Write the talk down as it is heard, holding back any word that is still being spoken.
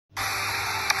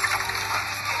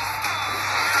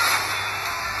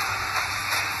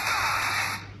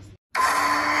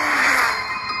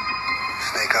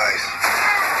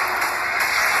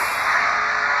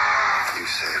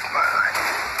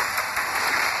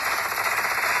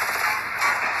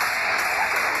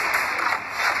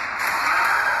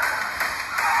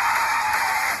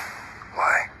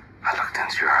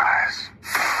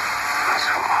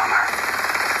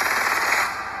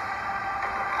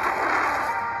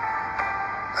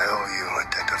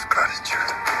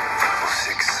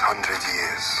100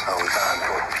 years, our dad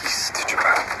brought peace to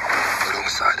Japan.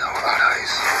 Alongside our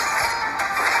allies,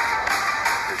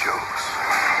 the Joes,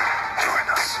 join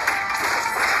us.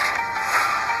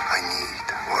 I need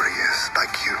warriors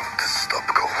like you to stop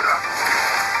Cobra.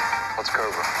 What's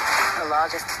Cobra? The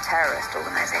largest terrorist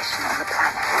organization on the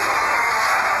planet.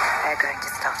 They're going to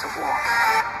start a war.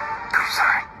 I'm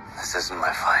sorry. This isn't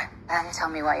my fight. Then tell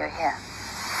me why you're here.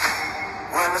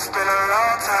 Well, it's been a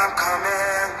long time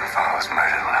coming. My father was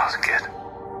murdered when I was a kid.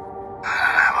 I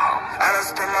didn't have a home. I done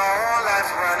spent my whole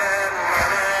life running.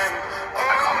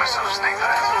 I call myself Snake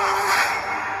Eyes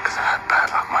because I've had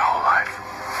bad luck my whole life.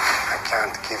 I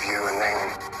can't give you a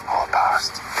name or a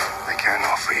past. I can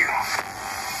offer you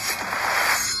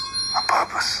a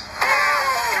purpose.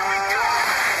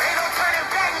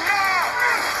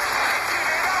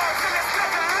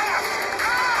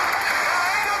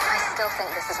 I still think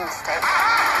this is a mistake. I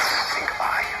think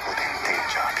I would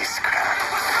endanger this clan.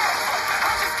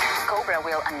 Cobra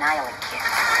will annihilate you.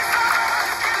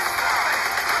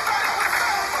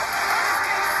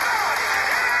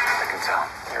 I can tell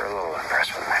you're a little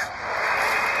impressed with me.